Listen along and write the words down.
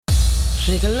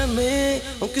Regálame,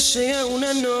 aunque sea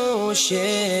una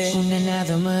noche, una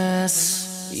nada más.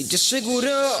 Y te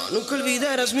aseguro, nunca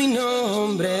olvidarás mi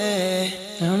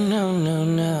nombre. No, no, no,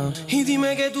 no. Y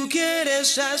dime qué tú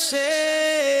quieres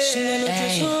hacer. Si la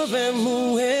noche es joven,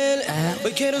 mujer,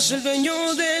 hoy quiero ser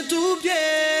dueño de tu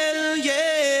piel.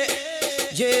 Yeah,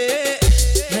 yeah.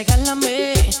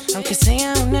 Regálame, aunque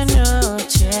sea una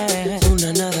noche,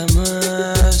 una nada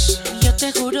más. Y yo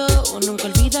te juro, nunca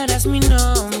olvidarás mi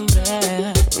nombre.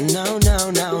 No,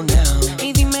 no, no, no.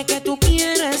 Y dime qué tú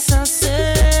quieres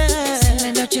hacer. Si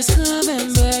la noche es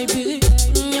joven, baby,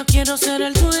 yo quiero ser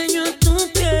el dueño de tu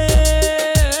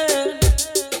piel.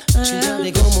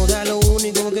 Siéntate cómoda, lo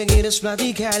único que quieres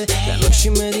platicar. La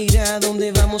noche me dirá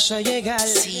dónde vamos a llegar.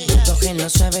 Sí, coge, no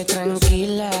sabe,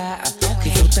 tranquila.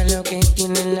 Disfruta lo que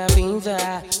tiene en la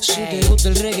vida. Si te gusta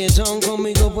el reggaetón,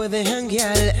 conmigo puedes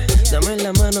janguear. Dame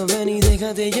la mano, ven y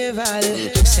déjate llevar.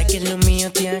 Sé que lo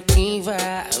mío te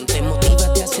activa, te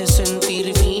motiva, te hace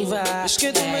sentir viva. Es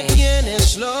que tú me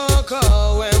tienes loco,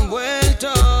 envuelto,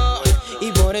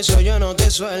 y por eso yo no te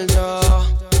suelto.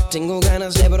 Tengo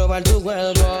ganas de probar tu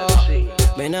cuerpo.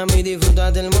 Ven a mí,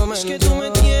 disfruta del momento. Es que tú me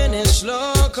tienes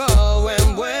loco,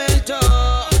 envuelto,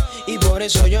 y por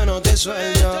eso yo no te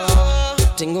suelto.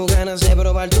 Tengo ganas de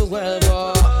probar tu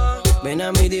cuerpo. Ven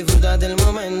a mí, disfruta del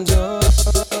momento.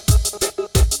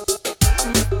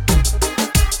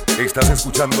 Estás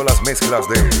escuchando las mezclas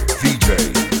de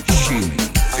Deejay Shimi.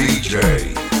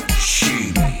 Deejay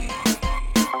Shimi.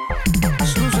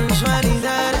 Su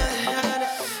sensualidad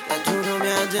detuvo mi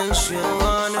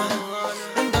atención.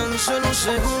 En tan solo un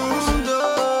segundo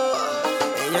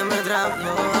ella me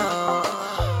atrapó.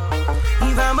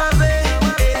 Y vamos a ver,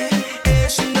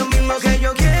 es lo mismo que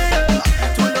yo quiero.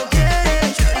 Tú lo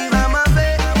quieres, y vamos a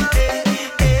ver,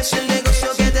 es el negocio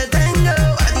que te tengo.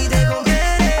 A ti te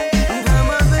conviene. Y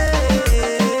vamos a ver,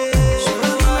 es lo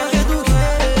mismo que tú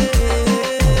quieres.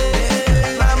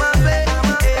 Vamos a ver,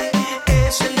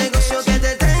 es el negocio que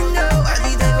te tengo. A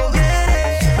ti te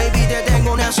conviene. Baby, te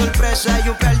tengo una sorpresa y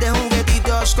un par de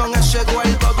juguetitos. Con ese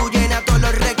cuerpo tú llenas todos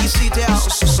los requisitos.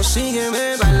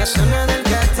 Sígueme, va en la zona del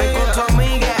castillo. Con tu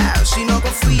amiga, si no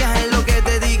confías en lo que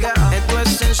te diga. Esto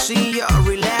es sencillo,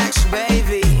 relax,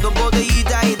 baby. Dos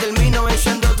botellitas y termino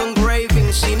echándote un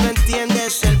graving. Si no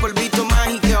entiendes el polvito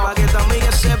mágico, pa' que tu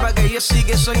amiga sepa que yo sí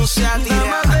que soy un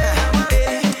sátira.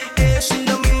 Es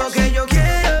lo mismo que yo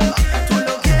quiero. Tú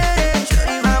lo quieres,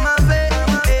 y vamos a ver,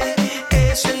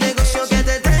 es el negocio que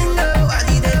te tengo. A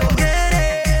ti te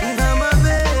conviene. Y vamos a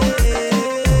ver,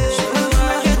 es lo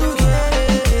mismo que tú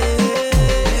quieres.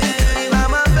 Y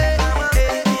vamos a ver,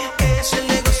 es el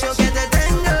negocio que te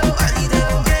tengo. A ti te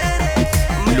conviene.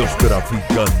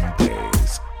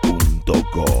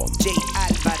 Lostraficantes.com. J.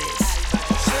 Alvarez.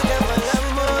 Se llama el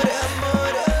amor,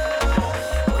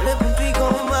 ponle punto y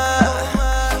coma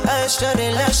a esta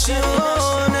relación.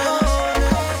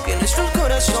 Que nuestros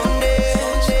corazones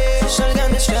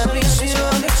salgan de esta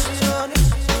prisión.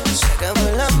 Se acabó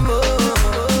el amor,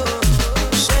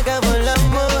 se acabó el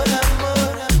amor.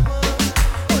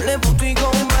 Ponle punto y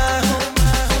coma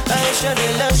a esta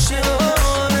relación.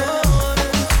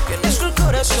 Que nuestros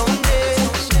corazones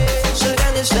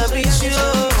salgan de esta prisión.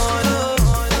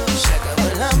 Se acabó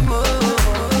el amor.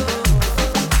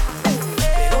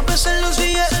 Pero pasan los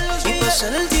días y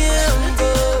pasan el tiempo.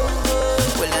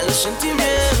 Vuelan los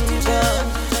sentimientos.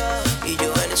 Y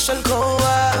yo en esa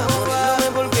alcoba,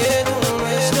 muriéndome porque tú no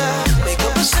estás. Pero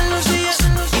pasan los días y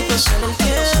pasan el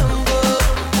tiempo.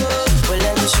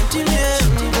 Vuelan los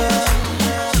sentimientos.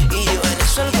 Y yo en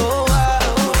esa alcoba,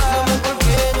 muriéndome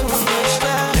porque tú no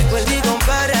estás. Recuerda y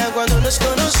compara cuando nos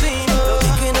conocimos. Lo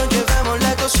bien que nos llevamos,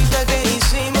 la cosita que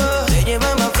hicimos. Te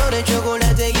llevamos flores,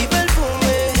 chocolate y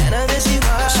perfume. Ganas de decir,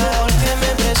 no sé por qué me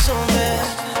presumes.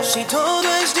 Si todo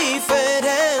es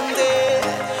diferente,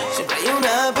 siempre hay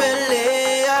una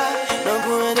pelea. No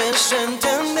puedes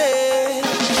entender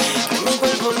que mi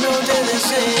cuerpo no te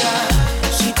desea.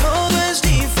 Si todo es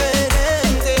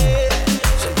diferente,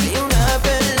 siempre hay una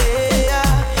pelea.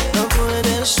 No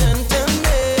puedes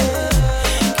entender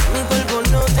que mi cuerpo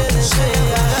no te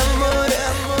desea. Amor,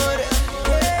 amor,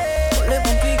 ponle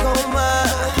punto y coma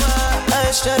a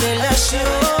esta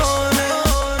relación.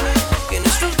 Que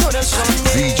nuestros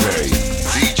corazones Deejay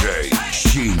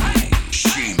Shimi.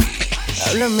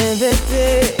 háblame de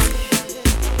ti,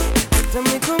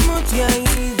 cuéntame cómo te ha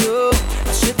ido.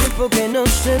 Hace tiempo que no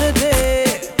sé de ti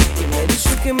y me dice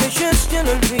que me echaste al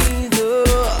olvido.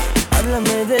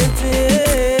 Háblame de ti,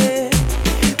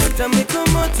 cuéntame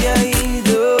cómo te ha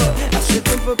ido. Hace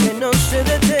tiempo que no sé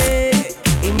de ti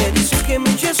y me dice que me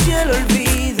echaste al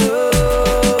olvido.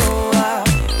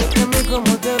 Cuéntame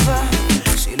cómo te va,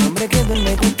 si el hombre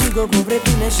quedarme contigo, cubre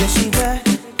tu necesidad.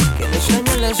 Que me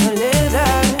extraña la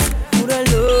soledad.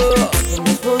 Júralo, que me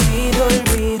has podido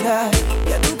olvidar.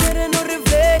 Ya tu cara no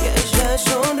refleja esa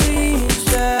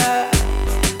sonrisa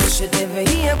que se te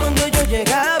veía cuando yo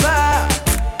llegaba,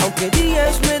 aunque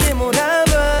días me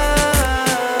demoraba.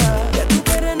 Ya tu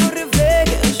cara no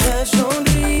refleja esa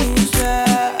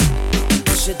sonrisa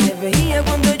que se te veía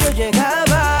cuando yo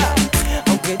llegaba,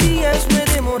 aunque días me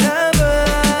demoraba.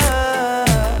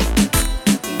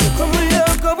 Y yo como un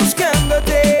loco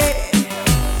buscándote,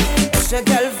 hasta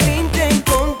que al fin te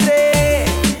encontré,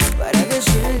 para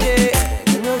decirte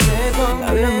que no dejo.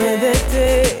 Háblame de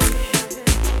ti,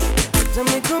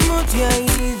 cuéntame cómo te ha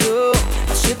ido.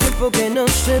 Hace tiempo que no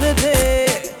sé de ti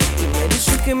y me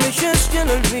dices que me echaste al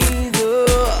olvido.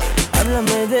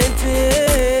 Háblame de ti,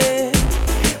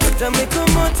 cuéntame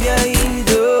cómo te ha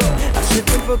ido. Hace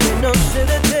tiempo que no sé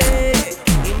de ti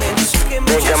y me dices que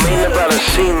me echaste al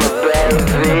olvido.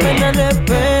 La pena de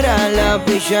espera, la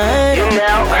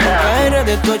pichadera, era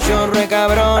de tu chorro de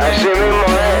cabrones.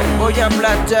 Voy a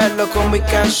aplastarlo con mis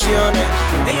canciones.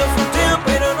 Ellos frontean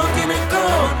pero no tienen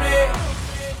cojones.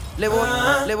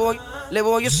 Le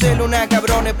voy a hacer una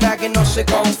cabrones para que no se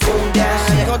confunda.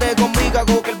 Si jode conmigo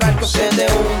hago que el barco se te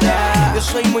hunda. Yo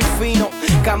soy muy fino,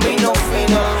 camino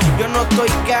fino. Yo no estoy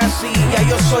casi, ya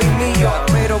yo soy mío.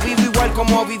 Pero vivo igual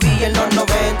como viví en los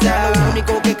 90. Lo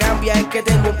único que cambia es que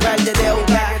tengo un par de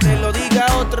deudas. Que te lo diga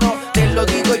otro, te lo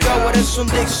digo yo. Eres un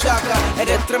dick sucker,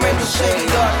 eres tremendo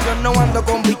seguidor. Yo no ando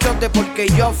con bichote porque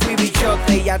yo fui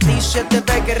bichote. Y a ti se te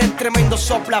ve que eres tremendo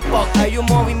soplapote. Hay un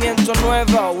movimiento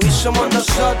nuevo y somos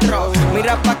nosotros.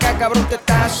 Mira pa' acá, cabrón, te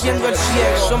estás haciendo el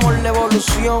ciego. Somos la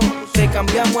evolución, te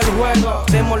cambiamos el juego.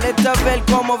 Te molesta ver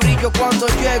cómo brillo cuando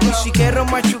llego. Y si quiero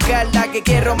machucarla, que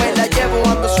quiero me la llevo.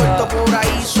 Ando suelto por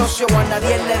ahí, socio, a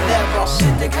nadie le debo. Si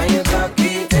te cayó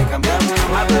aquí, te cambiamos el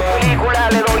juego. A tu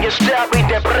película le doy stop y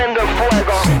te prendo el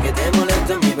fuego. Sé que te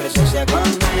molesta mi presencia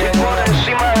cuando llego. Por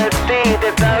encima de ti, te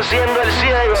está haciendo el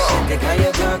ciego. Si te cayó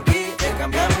aquí, te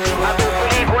cambiamos el juego. A tu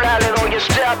película le doy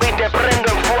stop y te prendo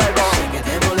el fuego. Sé que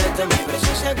te molesta mi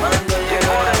presencia cuando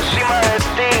llego. Por encima de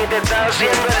ti, te está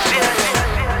haciendo el ciego.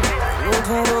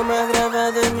 Un aroma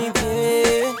grabado en mi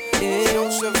piel.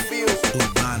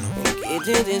 Que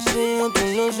te deseo, tú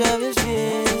lo sabes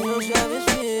bien, lo sabes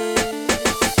bien.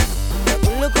 Me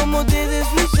acuerdo cómo te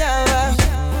deslizabas,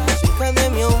 cerca de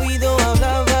mi oído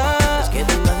hablabas. Que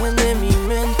tu imagen de mi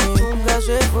mente nunca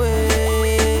se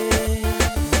fue.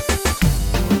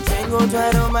 Tengo tu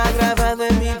aroma grabado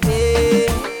en mi piel.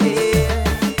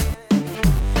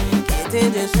 Que te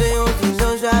deseo, tú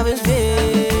lo sabes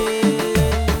bien.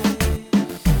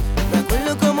 Me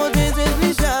acuerdo cómo te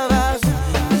deslizabas,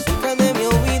 cerca de mi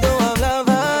oído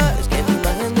hablabas. Que tu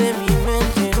imagen de mi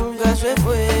mente nunca se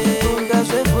fue, nunca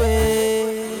se fue.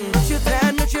 Noche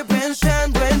tras noche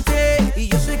pensando en ti, y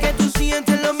yo sé que tú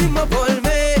sientes lo mismo por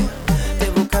mí. Te he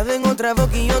buscado en otra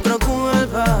boca y otro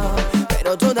culpa,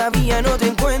 pero todavía no te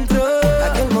encuentro.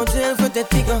 Aquel motel fue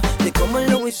testigo de cómo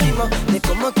lo hicimos, de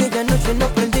cómo aquella noche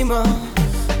nos perdimos.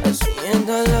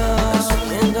 Haciéndolo,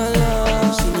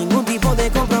 sin ningún tipo de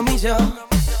compromiso.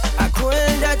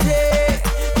 Acuérdate,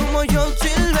 como yo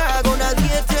te lo hago,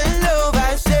 nadie te lo va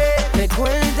a hacer.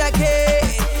 Recuerda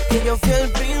que yo fui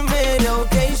el primero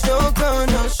que hizo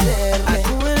conocerte.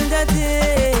 Acuérdate,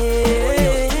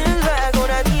 yo te lo hago,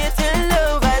 nadie te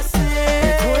lo va a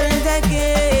hacer. Recuerda que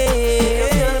yo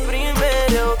fui el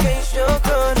primero que hizo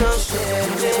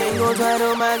conocerte. Tengo tu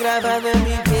aroma grabado en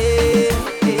mi piel.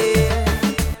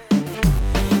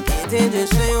 Te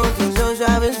deseo, tú lo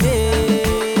sabes bien.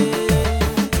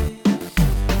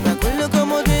 Me acuerdo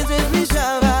cómo te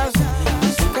deslizabas,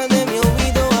 cerca de mi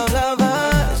oído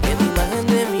hablabas. Que tu imagen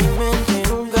de mi mente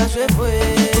nunca se fue,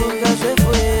 nunca se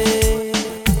fue.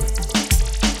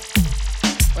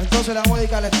 Entonces la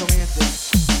música electrónica.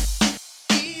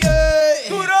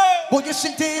 Voy a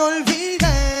hacerte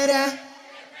olvidar.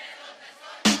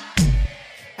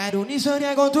 Haré una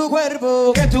historia con tu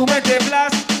cuerpo, Que tu mente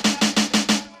blast.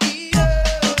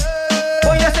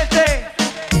 Voy a hacerte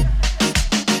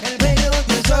el pelo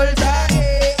te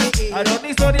soltaré. haré una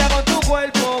historia con tu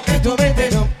cuerpo. Que tu mente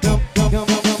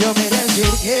yo me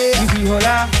decir que Y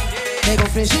fíjola, te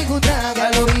ofrecí un trago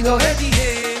al oído de ti.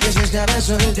 Que si estaba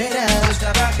soltera, yo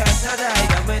estaba casada.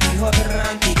 Ella me dijo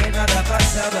tranqui que nada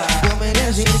pasaba. yo me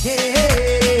decir que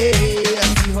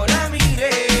Fijo la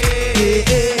miré,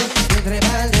 entre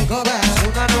mal de copas,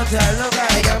 una noche loca.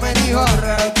 Ella me dijo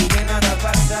tranqui que nada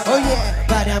pasaba. oye,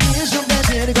 para mí es un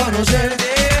placer conocerte.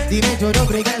 Dime tu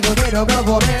nombre que algo quiero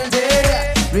proponerte.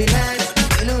 Relax,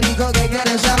 lo único que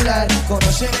quieres hablar.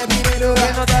 Conóceme primero,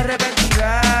 Que no te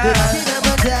arrepentirás. de la vida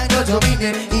pasa, no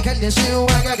domine y que el deseo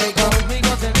haga que conmigo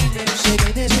termine. Sé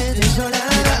que te sientes sola,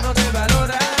 no te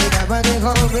valora. escápate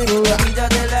conmigo.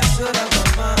 Quítate las horas,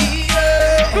 mamá.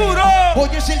 Voy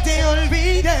a hacerte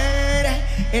olvidar,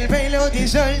 el pelo te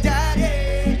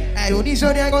soltaré. Hay una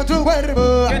historia con tu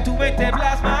cuerpo. Que tu mente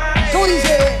plasma. ¿Cómo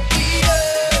dice?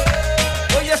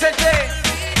 Voy a hacerte.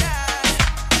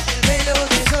 El pelo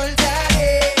te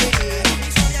soltaré.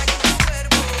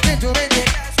 Que tu mente.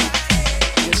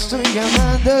 Te estoy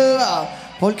llamando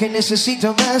porque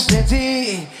necesito más de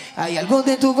ti. Hay algo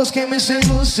de tu voz que me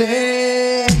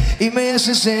seduce y me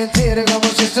hace sentir como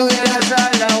si estuvieras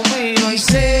al lado mío. y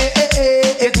sé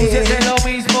Que tú sientes lo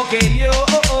mismo que yo.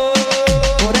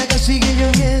 por acá sigue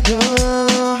lloviendo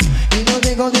y no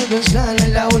dejo de pensar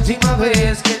en la última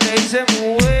vez Que te hice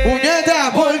mover.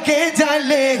 Puñeta, ¿por qué tan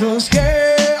lejos,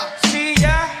 girl? Si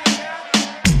ya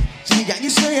Si ya yo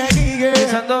estoy aquí, girl,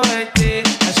 pensando en ti.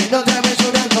 haciendo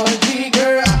travesuras por ti,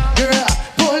 girl, girl.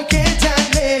 ¿Por qué tan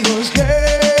lejos, girl?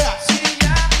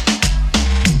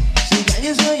 Si ya yo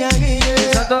estoy aquí, girl,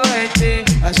 Pensando en ti.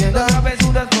 haciendo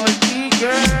Travesuras por ti,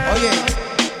 girl. Oye,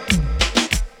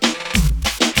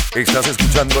 Estás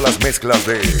escuchando las mezclas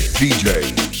de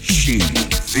DJ Shimi.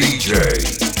 DJ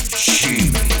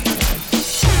Shimi.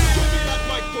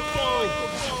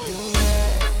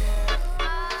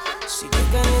 Si te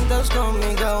calientas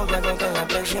conmigo, dejo que la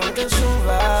presión te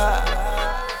suba.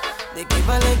 ¿De qué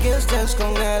vale que estés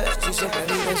con él si siempre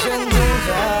vives en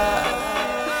duda?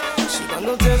 Si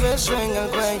cuando te beso en el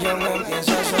cuello me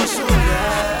empiezas a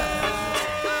sudar.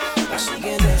 Así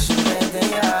que desúbete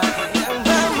ya,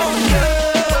 vámonos.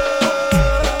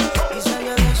 Y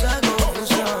salga de esa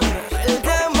confusión. El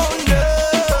demonio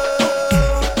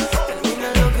termina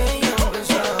lo que ya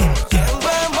empezó.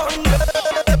 Vámonos.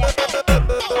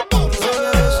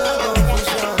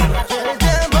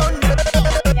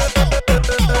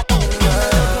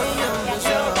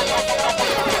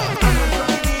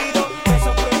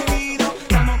 Beso prohibido,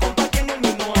 estamos compartiendo el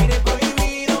mismo aire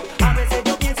prohibido. A veces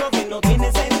yo pienso que no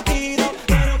tiene sentido,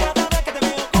 pero cada vez que te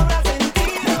veo cobra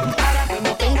sentido. Para que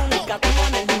no tengo negativo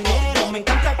en el dinero, me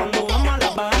encanta cuando vamos a la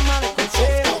Bahamas de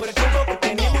crucero. Por el tiempo que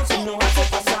tenemos y nos hace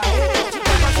pasajero. Si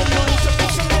te paso no hizo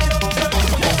prisionero, yo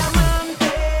soy el amante,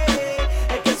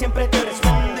 el que siempre te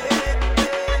responde.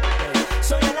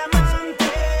 Soy el amante,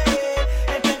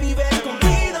 el que vive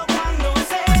escondido cuando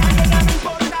sea llega, no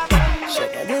importa dónde.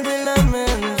 Sácate de la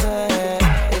mente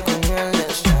y con él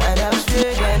estarás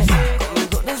bien.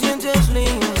 Conmigo te sientes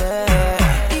libre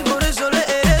y por eso le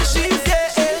eres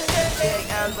infiel.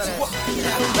 Alvarez,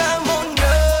 vámonos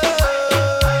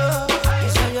y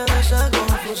salga de esa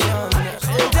confusión.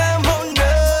 El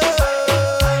demonio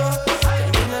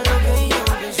termina lo que ya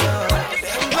empezó.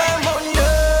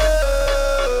 Vámonos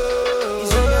y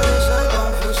salga de esa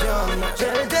confusión.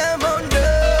 El demonio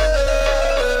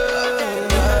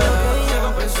termina lo que ya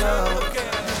empezó.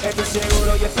 Esto es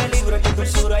seguro y es peligro, esto es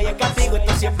dulzura y es castigo,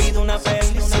 esto sí es vida, una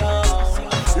perdición.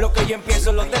 Lo que yo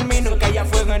empiezo lo termino, que haya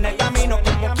fuego en el camino,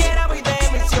 como quiera voy de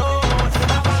misión.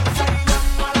 Avanza y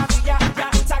vamos a la villa, ya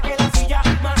saqué la silla,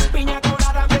 más piña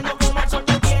colada, viendo como el sol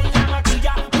te tiene la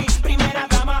maquilla. Mi primera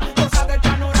dama, cosa del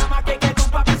panorama, que tu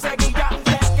papi seguilla,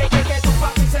 que tu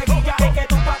papi seguilla, que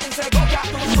tu papi seguilla,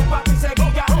 tu papi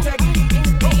seguilla,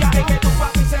 seguilla, que tu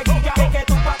papi seguilla, que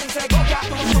tu papi seguilla,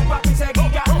 tu papi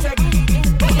seguilla,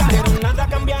 seguilla. Pero nada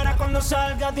cambiará cuando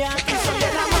salga de aquí. Soy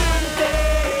el amante,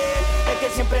 el que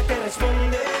siempre te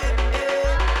responde.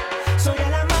 Soy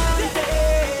el amante,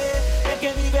 el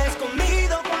que vive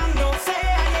escondido cuando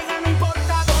sea llega, no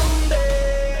importa dónde.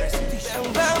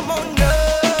 Vámonos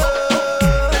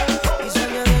y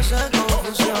salga de esa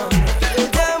confusión. El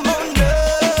demonio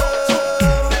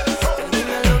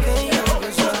termina lo que ya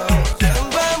empezó.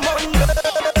 Vámonos y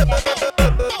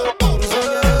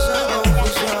salga de esa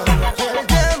confusión. El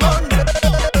demonio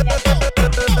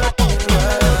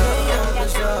termina lo que ya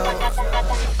empezó.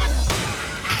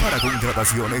 Para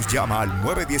contrataciones llama al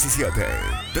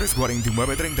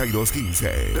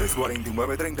 917-349-3215.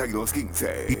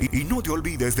 349-3215. Y no te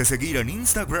olvides de seguir en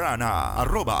Instagram a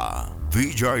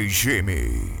 @Deejay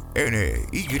Shimi,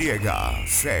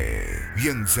 NYC. Y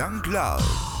en SoundCloud,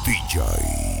 DJ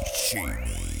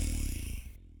Shimi.